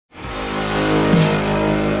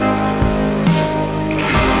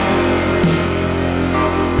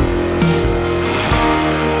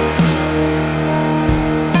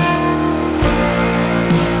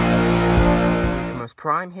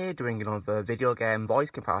I'm here doing another video game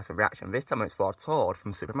voice comparison reaction. This time it's for Toad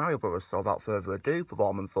from Super Mario Bros. So without further ado, put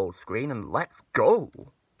on full screen and let's go!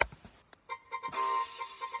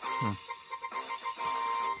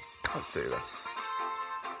 Let's do this.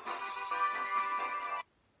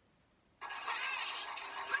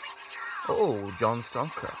 Oh, John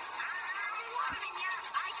Stalker.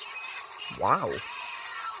 Wow.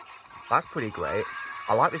 That's pretty great.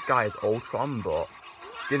 I like this guy as Ultron, but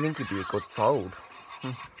didn't think he'd be a good Toad.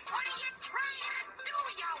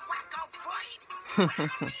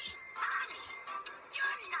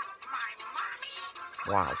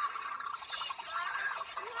 Wow.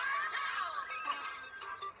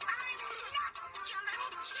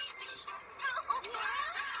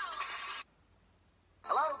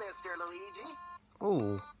 Hello, Mr. Luigi.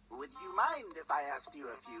 Ooh. Would you mind if I asked you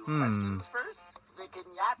a few questions first? The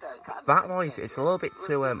Kenyatta That voice, it's a little bit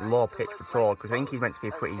too low pitched for Toad, because I think he's meant to be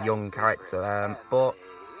a pretty young character, but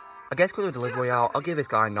I guess because of the delivery, I'll give this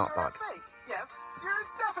guy not bad. Yes, you're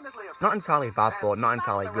definitely It's not entirely bad, but not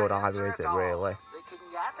entirely good either, is it, really?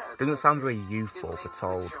 Doesn't sound very youthful for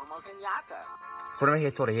Toad. So when I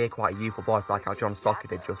hear Toad, I hear quite a youthful voice like how John Stalker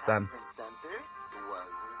did just then.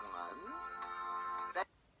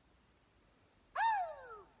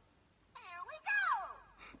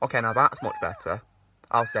 Okay, now that's much better.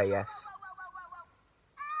 I'll say yes.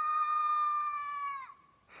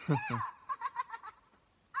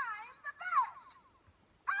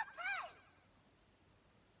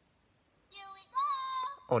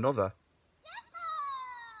 Oh, another.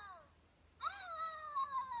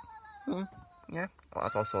 Yeah, well,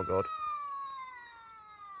 that's also good.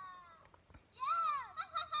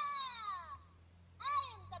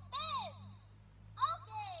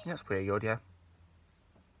 Yeah, that's pretty good, yeah.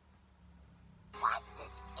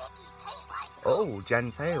 Oh,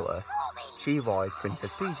 Jen Taylor. She voiced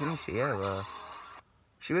Princess Peach, didn't she? Yeah,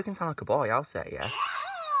 she really can sound like a boy, I'll say, yeah.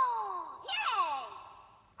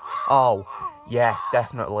 Oh, yes,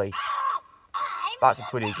 definitely. That's a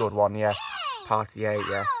pretty good one, yeah. Party 8,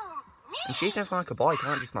 yeah. And she can sound like a boy,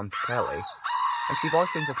 can't she, Samantha Kelly? And she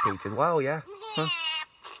voiced Princess Peach as well, yeah.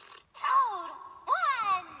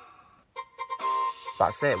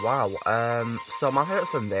 That's it, wow. So my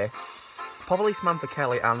hurts from this, probably Samantha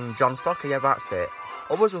Kelly and John Stalker, yeah, that's it.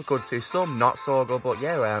 Others were good too, some not so good, but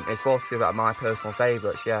yeah, it's supposed to be about my personal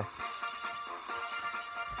favourites, yeah.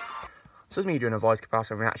 So it's me doing a voice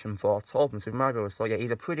comparison reaction for Toad from Super Mario Bros. So yeah,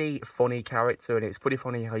 he's a pretty funny character, and it's pretty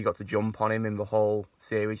funny how you got to jump on him in the whole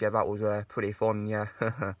series, yeah, that was pretty fun, yeah.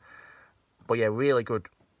 But yeah, really good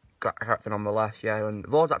character nonetheless, yeah, and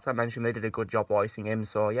those actors I mentioned, they did a good job voicing him,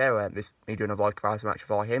 so yeah, this me doing a voice comparison reaction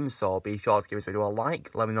for him, so be sure to give this video a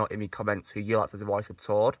like, let me know in the comments who you liked as the voice of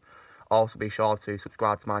Toad. Also be sure to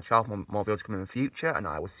subscribe to my channel for more videos coming in the future, and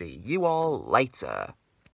I will see you all later.